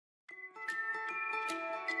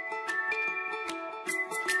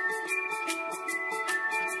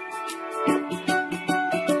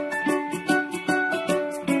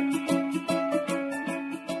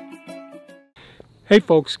Hey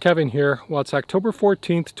folks, Kevin here. Well, it's October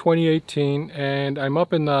 14th, 2018, and I'm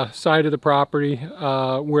up in the side of the property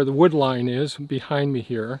where the wood line is behind me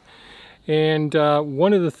here. And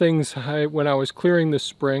one of the things, when I was clearing this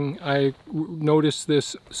spring, I noticed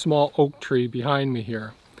this small oak tree behind me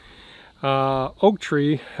here. Oak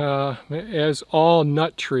tree, as all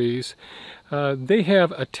nut trees, they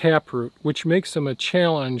have a taproot, which makes them a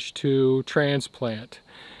challenge to transplant.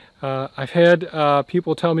 I've had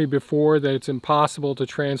people tell me before that it's impossible to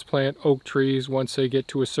transplant oak trees once they get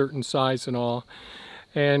to a certain size and all.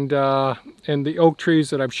 And the oak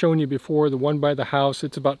trees that I've shown you before, the one by the house,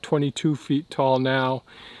 it's about 22 feet tall now.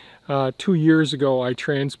 2 years ago I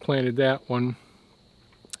transplanted that one.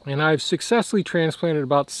 And I've successfully transplanted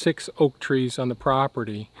about 6 oak trees on the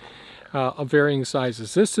property of varying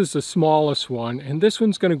sizes. This is the smallest one, and this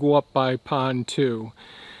one's going to go up by pond 2.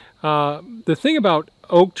 The thing about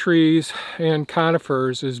oak trees and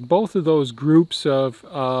conifers is both of those groups of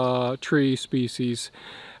tree species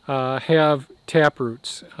have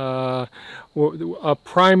taproots. A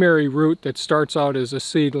primary root that starts out as a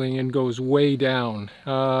seedling and goes way down.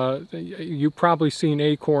 You've probably seen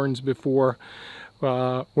acorns before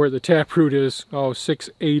where the taproot is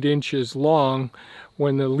 6-8 inches long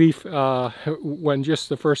when the leaf, when just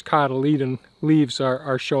the first cotyledon leaves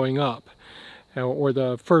are showing up. Or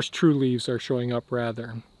the first true leaves are showing up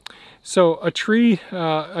rather. So a tree,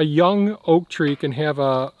 a young oak tree can have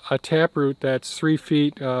a taproot that's 3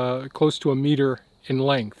 feet, close to 1 meter in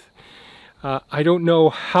length. I don't know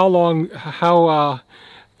how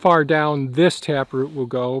far down this taproot will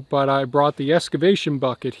go, but I brought the excavation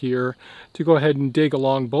bucket here to go ahead and dig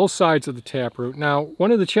along both sides of the taproot. Now,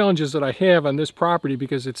 one of the challenges that I have on this property,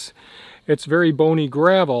 because it's very bony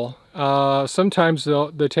gravel, sometimes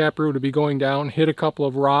the taproot will be going down, hit a couple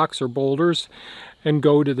of rocks or boulders, and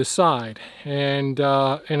go to the side. And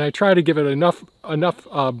I try to give it enough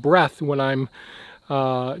breath when I'm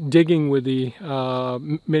digging with the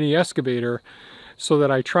mini excavator, so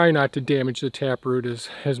that I try not to damage the taproot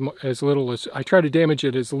as little as I try to damage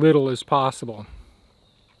it as little as possible.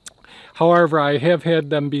 However, I have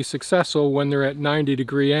had them be successful when they're at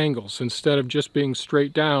 90-degree angles. Instead of just being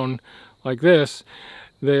straight down like this,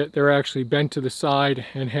 they're actually bent to the side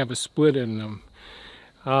and have a split in them.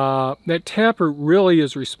 That taproot really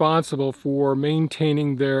is responsible for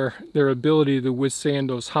maintaining their ability to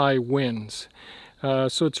withstand those high winds.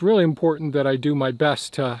 So it's really important that I do my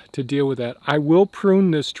best to deal with that. I will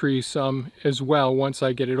prune this tree some as well once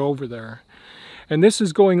I get it over there. And this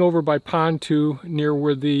is going over by pond 2 near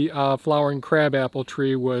where the flowering crabapple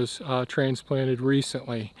tree was transplanted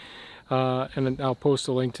recently. And I'll post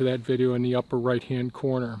a link to that video in the upper right hand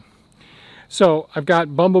corner. So I've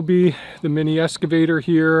got Bumblebee, the mini excavator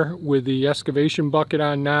here with the excavation bucket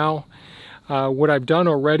on now. What I've done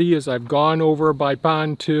already is I've gone over by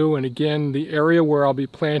pond 2, and again the area where I'll be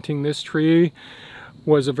planting this tree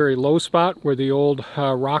was a very low spot where the old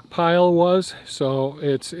rock pile was, so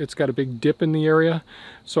it's got a big dip in the area.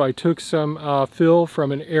 So I took some fill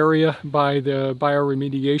from an area by the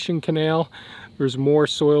bioremediation canal. There's more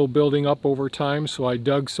soil building up over time, so I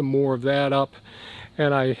dug some more of that up.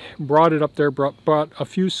 And I brought it up there, brought a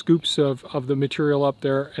few scoops of the material up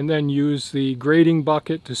there, and then used the grading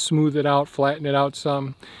bucket to smooth it out, flatten it out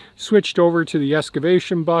some. Switched over to the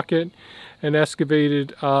excavation bucket and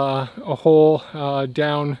excavated a hole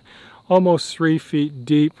down almost 3 feet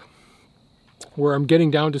deep, where I'm getting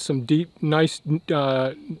down to some deep, nice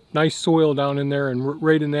soil down in there, and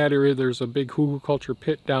right in that area there's a big hugelkultur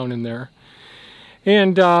pit down in there.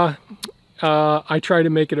 And I try to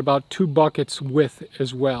make it about 2 buckets width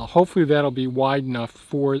as well. Hopefully that'll be wide enough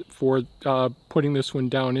for putting this one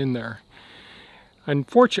down in there.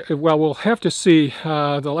 Unfortunately, well, we'll have to see.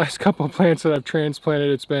 The last couple of plants that I've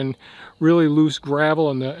transplanted, it's been really loose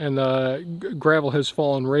gravel, and the gravel has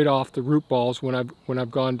fallen right off the root balls when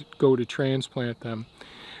I've go to transplant them.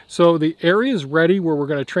 So the area is ready where we're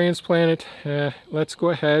going to transplant it. Let's go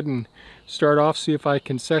ahead and start off, see if I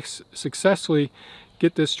can successfully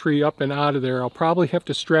get this tree up and out of there. I'll probably have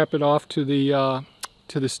to strap it off to the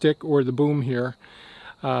stick or the boom here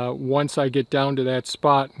once I get down to that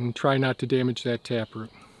spot, and try not to damage that taproot.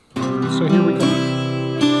 So here we go.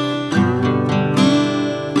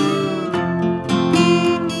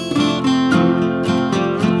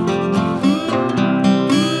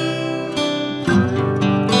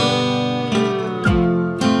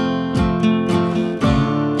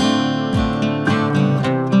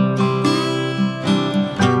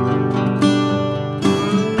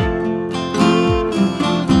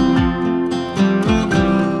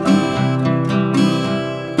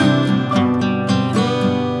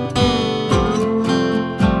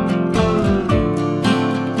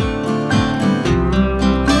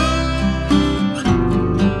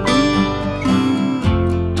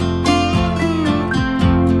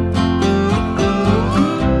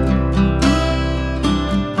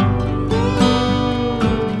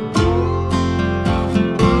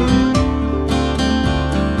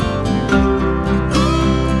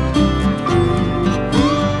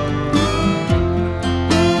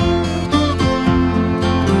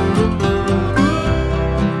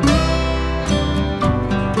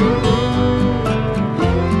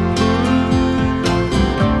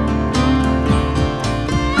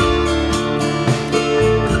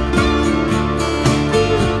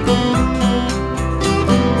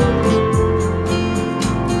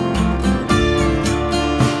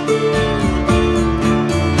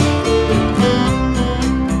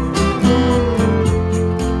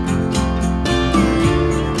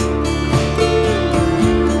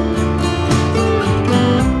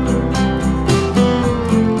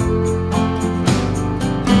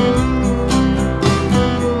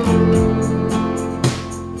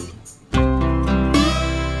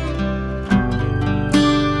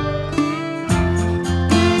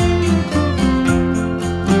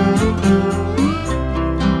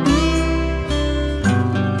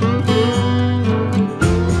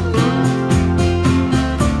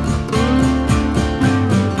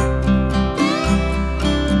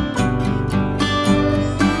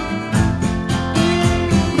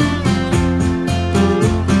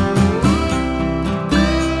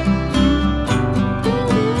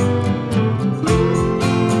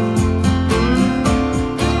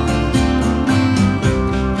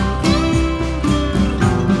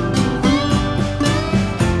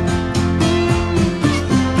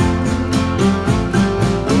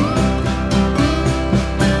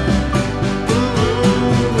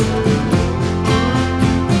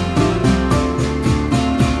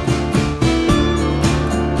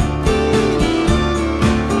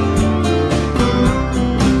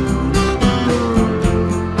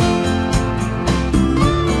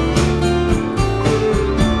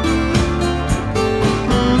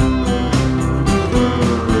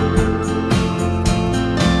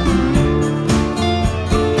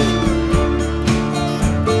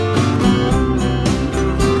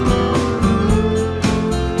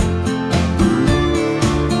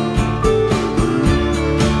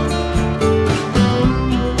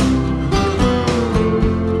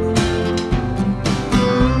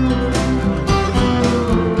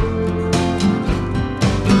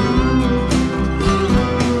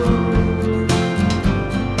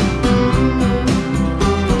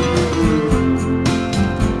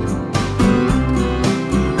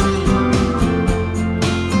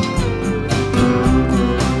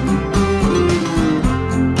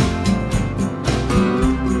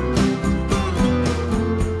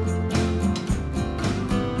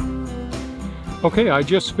 Okay, I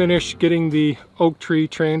just finished getting the oak tree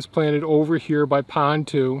transplanted over here by Pond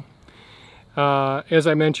 2. As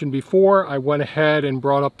I mentioned before, I went ahead and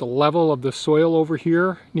brought up the level of the soil over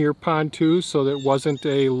here near Pond 2 so that it wasn't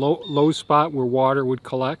a low spot where water would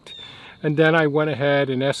collect. And then I went ahead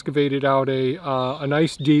and excavated out a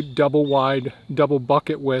nice deep double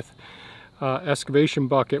bucket width, excavation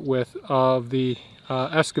bucket width of the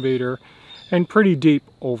excavator, and pretty deep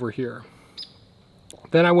over here.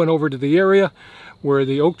 Then I went over to the area where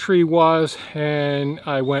the oak tree was, and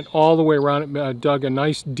I went all the way around it, dug a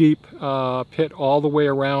nice deep pit all the way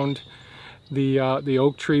around the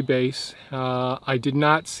oak tree base. I did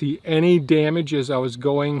not see any damage as I was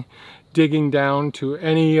digging down to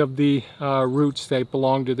any of the roots that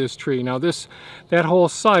belong to this tree. Now that whole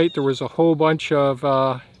site, there was a whole bunch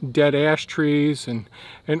of dead ash trees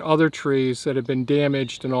and other trees that had been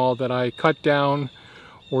damaged and all that I cut down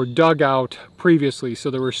or dug out previously. So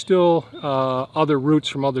there were still other roots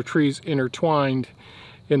from other trees intertwined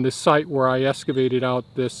in the site where I excavated out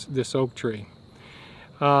this oak tree.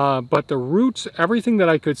 But the roots, everything that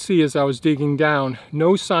I could see as I was digging down,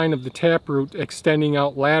 no sign of the taproot extending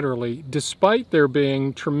out laterally, despite there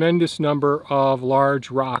being tremendous number of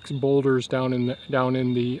large rocks, boulders down in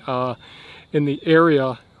the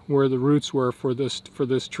area where the roots were for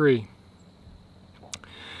this tree.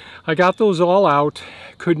 I got those all out,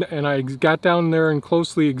 and I got down there and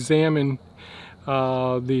closely examined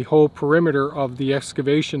the whole perimeter of the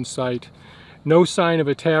excavation site. No sign of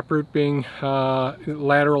a taproot being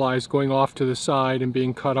lateralized, going off to the side and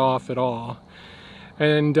being cut off at all.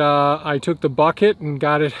 And I took the bucket and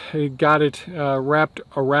got it wrapped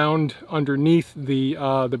around underneath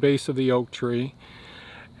the base of the oak tree,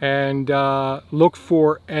 and looked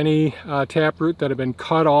for any taproot that had been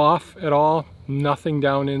cut off at all. Nothing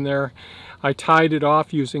down in there. I tied it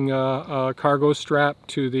off using a cargo strap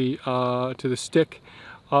to the stick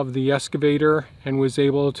of the excavator and was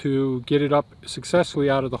able to get it up successfully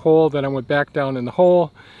out of the hole. Then I went back down in the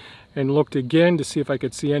hole and looked again to see if I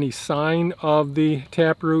could see any sign of the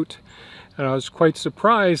taproot. And I was quite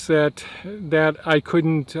surprised that I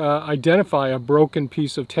couldn't identify a broken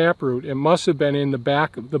piece of taproot. It must have been in the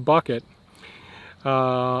back of the bucket,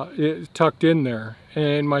 tucked in there.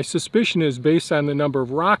 And my suspicion is, based on the number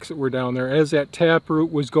of rocks that were down there, as that taproot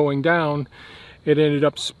was going down, it ended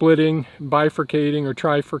up splitting, bifurcating or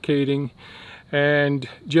trifurcating, and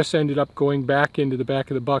just ended up going back into the back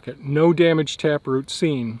of the bucket. No damaged taproot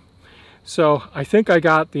seen. So I think I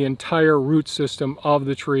got the entire root system of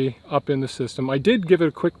the tree up in the system. I did give it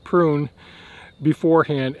a quick prune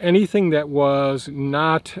beforehand. Anything that was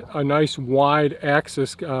not a nice wide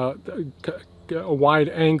axis, a wide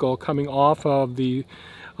angle coming off of the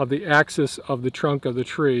axis of the trunk of the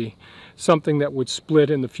tree, something that would split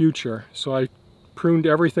in the future. So I pruned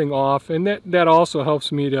everything off, and that also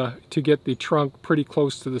helps me to get the trunk pretty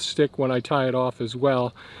close to the stick when I tie it off as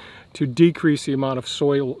well, to decrease the amount of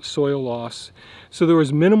soil loss. So there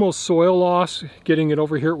was minimal soil loss getting it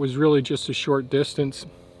over here. It was really just a short distance.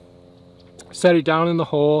 Set it down in the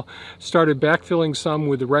hole, started backfilling some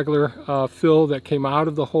with the regular fill that came out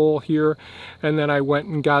of the hole here, and then I went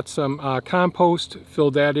and got some compost,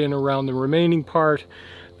 filled that in around the remaining part,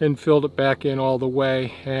 then filled it back in all the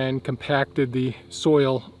way and compacted the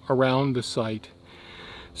soil around the site.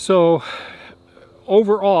 So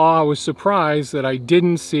overall, I was surprised that I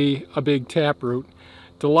didn't see a big taproot,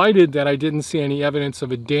 delighted that I didn't see any evidence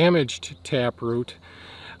of a damaged taproot.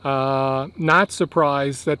 Not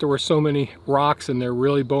surprised that there were so many rocks in there,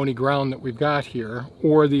 really bony ground that we've got here,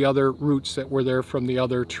 or the other roots that were there from the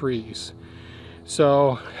other trees.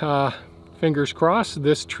 So fingers crossed,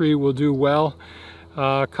 this tree will do well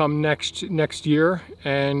come next year,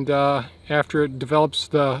 and after it develops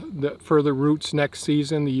the further roots next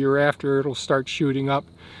season, the year after, it'll start shooting up,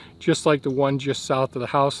 just like the one just south of the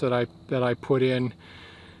house that I put in,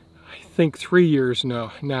 I think 3 years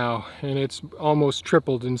now, and it's almost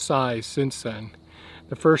tripled in size since then.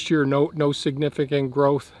 The first year, no significant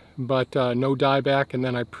growth, but no dieback, and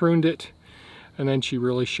then I pruned it, and then she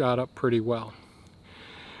really shot up pretty well.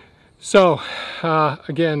 So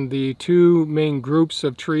again, the two main groups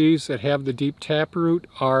of trees that have the deep taproot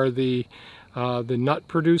are the nut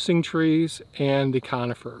producing trees and the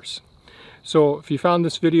conifers. So if you found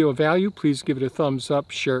this video of value, please give it a thumbs up,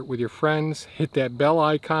 share it with your friends, hit that bell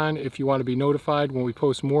icon if you want to be notified when we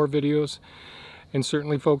post more videos. And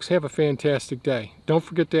certainly, folks, have a fantastic day. Don't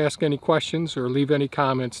forget to ask any questions or leave any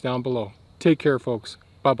comments down below. Take care, folks.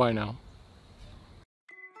 Bye-bye now.